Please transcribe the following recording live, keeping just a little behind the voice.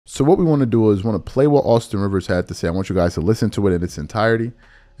So what we want to do is want to play what Austin Rivers had to say. I want you guys to listen to it in its entirety, and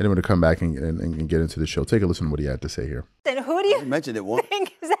then we're going to come back and get into the show. Take a listen to what he had to say here. And who do you mentioned it once.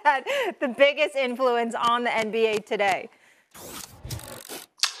 Think has had the biggest influence on the NBA today?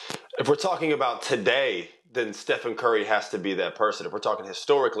 If we're talking about today, then Stephen Curry has to be that person. If we're talking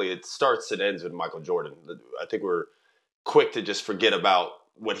historically, it starts and ends with Michael Jordan. I think we're quick to just forget about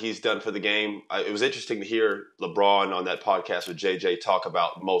what he's done for the game. It was interesting to hear LeBron on that podcast with JJ talk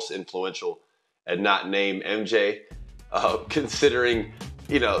about most influential and not name MJ, considering,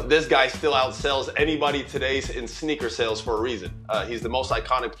 you know, this guy still outsells anybody today in sneaker sales for a reason. He's the most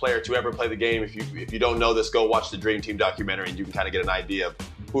iconic player to ever play the game. If you don't know this, go watch the Dream Team documentary and you can kind of get an idea of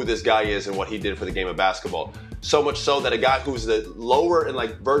who this guy is and what he did for the game of basketball. So much so that a guy who's the lower and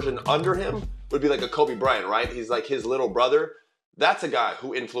like version under him would be like a Kobe Bryant, right? He's like his little brother. That's a guy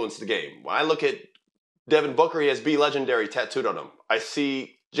who influenced the game. When I look at Devin Booker, he has Be Legendary tattooed on him. I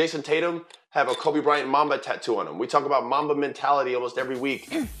see Jason Tatum have a Kobe Bryant Mamba tattoo on him. We talk about Mamba mentality almost every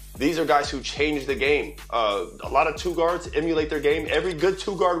week. These are guys who changed the game. A lot of two guards emulate their game. Every good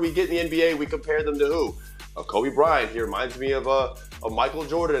two guard we get in the NBA, we compare them to who? Kobe Bryant. He reminds me of Michael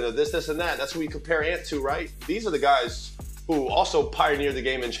Jordan, of this, and that. That's who we compare Ant to, right? These are the guys who also pioneered the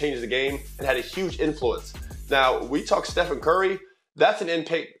game and changed the game and had a huge influence. Now, we talk Stephen Curry. That's an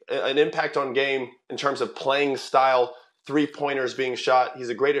impact on game in terms of playing style, three-pointers being shot. He's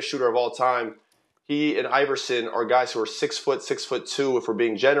the greatest shooter of all time. He and Iverson are guys who are 6 foot, 6'2", if we're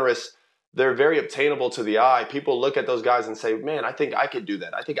being generous. They're very obtainable to the eye. People look at those guys and say, man, I think I could do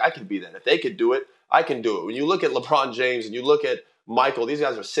that. I think I could be that. If they could do it, I can do it. When you look at LeBron James and you look at Michael, these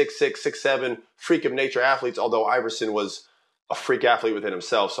guys are 6'6", 6'7", freak of nature athletes, although Iverson was a freak athlete within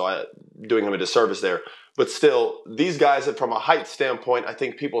himself, so I'm doing him a disservice there. But still, these guys, from a height standpoint, I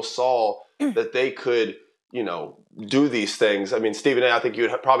think people saw that they could, you know, do these things. I mean, Stephen A., I think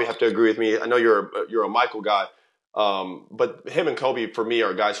you'd probably have to agree with me. I know you're a Michael guy, but him and Kobe, for me,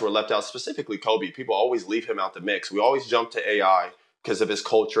 are guys who are left out. Specifically Kobe, people always leave him out the mix. We always jump to AI because of his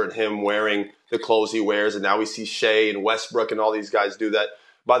culture and him wearing the clothes he wears, and now we see Shea and Westbrook and all these guys do that.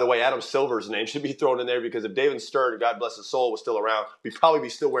 By the way, Adam Silver's name should be thrown in there because if David Stern, God bless his soul, was still around, we'd probably be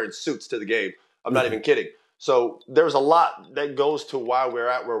still wearing suits to the game. I'm not even kidding. So there's a lot that goes to why we're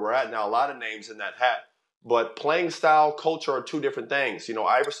at where we're at now. A lot of names in that hat. But playing style, culture are two different things. You know,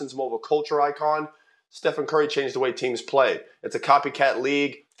 Iverson's more of a culture icon. Stephen Curry changed the way teams play. It's a copycat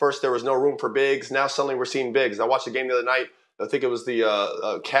league. First, there was no room for bigs. Now suddenly we're seeing bigs. I watched the game the other night. I think it was the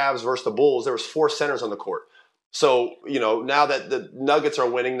Cavs versus the Bulls. There was 4 centers on the court. So, you know, now that the Nuggets are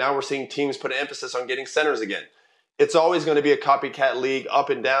winning, now we're seeing teams put an emphasis on getting centers again. It's always going to be a copycat league, up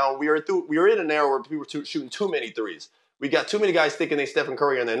and down. We were in an era where people were shooting too many threes. We got too many guys thinking they're Stephen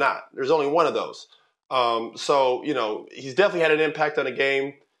Curry and they're not. There's only one of those. So, you know, he's definitely had an impact on the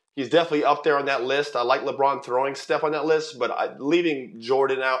game. He's definitely up there on that list. I like LeBron throwing Steph on that list, but leaving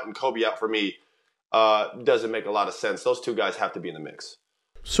Jordan out and Kobe out for me doesn't make a lot of sense. Those two guys have to be in the mix.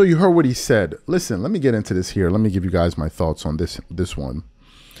 So you heard what he said. Listen, let me get into this here. Let me give you guys my thoughts on this one.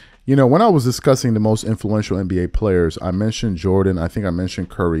 You know, when I was discussing the most influential NBA players, I mentioned Jordan. I think I mentioned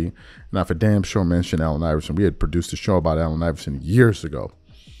Curry. And I for damn sure mentioned Allen Iverson. We had produced a show about Allen Iverson years ago.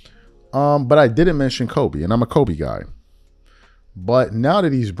 But I didn't mention Kobe, and I'm a Kobe guy. But now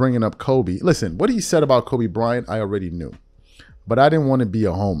that he's bringing up Kobe, listen, what he said about Kobe Bryant, I already knew. But I didn't want to be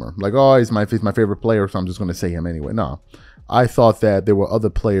a homer. Like, oh, he's my favorite player, so I'm just going to say him anyway. No. I thought that there were other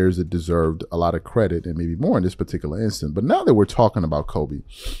players that deserved a lot of credit and maybe more in this particular instance. But now that we're talking about Kobe,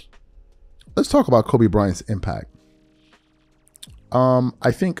 let's talk about Kobe Bryant's impact.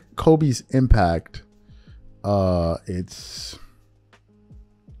 I think Kobe's impact, it's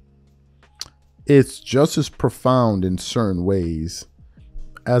just as profound in certain ways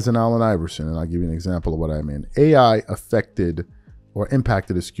as an Allen Iverson. And I'll give you an example of what I mean. AI affected or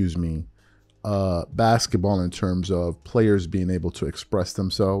impacted, basketball in terms of players being able to express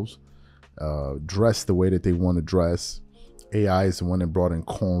themselves, dress the way that they want to dress. AI is the one that brought in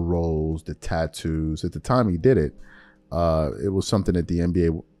cornrows, the tattoos. At the time he did it, it was something that the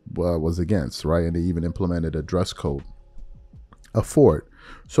NBA was against, right? And they even implemented a dress code for it.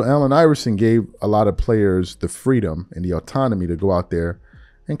 So Allen Iverson gave a lot of players the freedom and the autonomy to go out there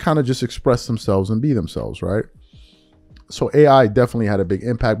and kind of just express themselves and be themselves, right? So AI definitely had a big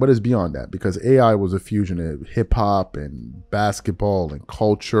impact, but it's beyond that because AI was a fusion of hip hop and basketball and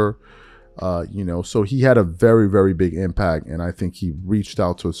culture, you know, so he had a very, very big impact. And I think he reached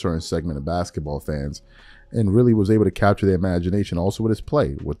out to a certain segment of basketball fans and really was able to capture their imagination also with his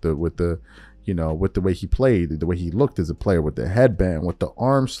play, with the you know, with the way he played, the way he looked as a player, with the headband, with the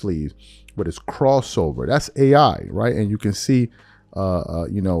arm sleeves, with his crossover. That's AI, right? And you can see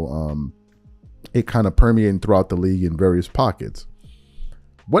it kind of permeating throughout the league in various pockets.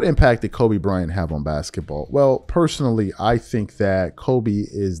 What impact did Kobe Bryant have on basketball? Well, personally, I think that Kobe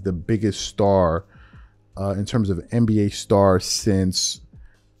is the biggest star in terms of NBA star since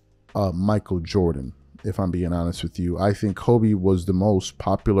Michael Jordan, if I'm being honest with you. I think Kobe was the most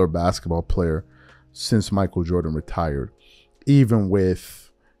popular basketball player since Michael Jordan retired, even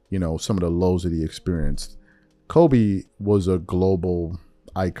with, some of the lows that he experienced. Kobe was a global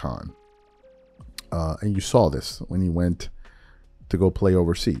icon. And you saw this when he went to go play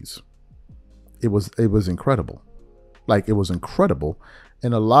overseas. It was incredible. Like, it was incredible.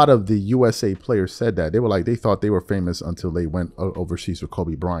 And a lot of the USA players said that. They were like, they thought they were famous until they went overseas with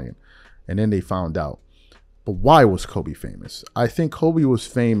Kobe Bryant. And then they found out. But why was Kobe famous? I think Kobe was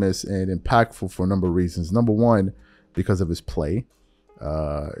famous and impactful for a number of reasons. Number one, because of his play.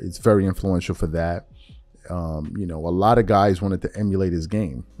 It's very influential for that. A lot of guys wanted to emulate his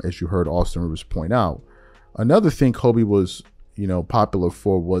game, as you heard Austin Rivers point out. Another thing Kobe was, popular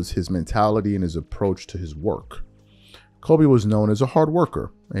for was his mentality and his approach to his work. Kobe was known as a hard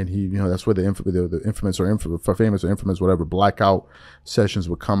worker, and he, that's where the infamous or famous or infamous, whatever, blackout sessions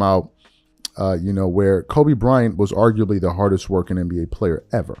would come out, where Kobe Bryant was arguably the hardest working NBA player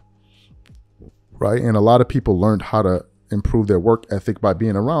ever, right? And a lot of people learned how to improve their work ethic by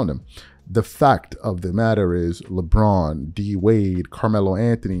being around him. The fact of the matter is LeBron, D. Wade, Carmelo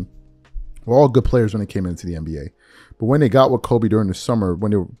Anthony were all good players when they came into the NBA. But when they got with Kobe during the summer,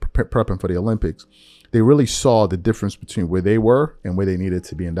 when they were prepping for the Olympics, they really saw the difference between where they were and where they needed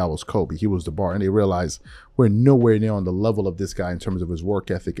to be, and that was Kobe. He was the bar, and they realized we're nowhere near on the level of this guy in terms of his work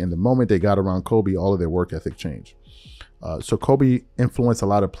ethic. And the moment they got around Kobe, all of their work ethic changed. So Kobe influenced a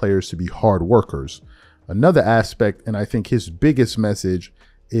lot of players to be hard workers. Another aspect, and I think his biggest message,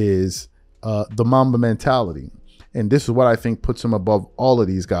 is the Mamba mentality. And this is what I think puts him above all of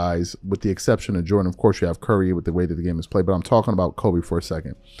these guys, with the exception of Jordan. Of course, you have Curry with the way that the game is played, but I'm talking about Kobe for a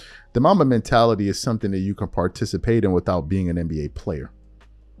second. The Mamba mentality is something that you can participate in without being an NBA player.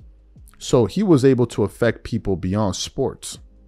 So he was able to affect people beyond sports.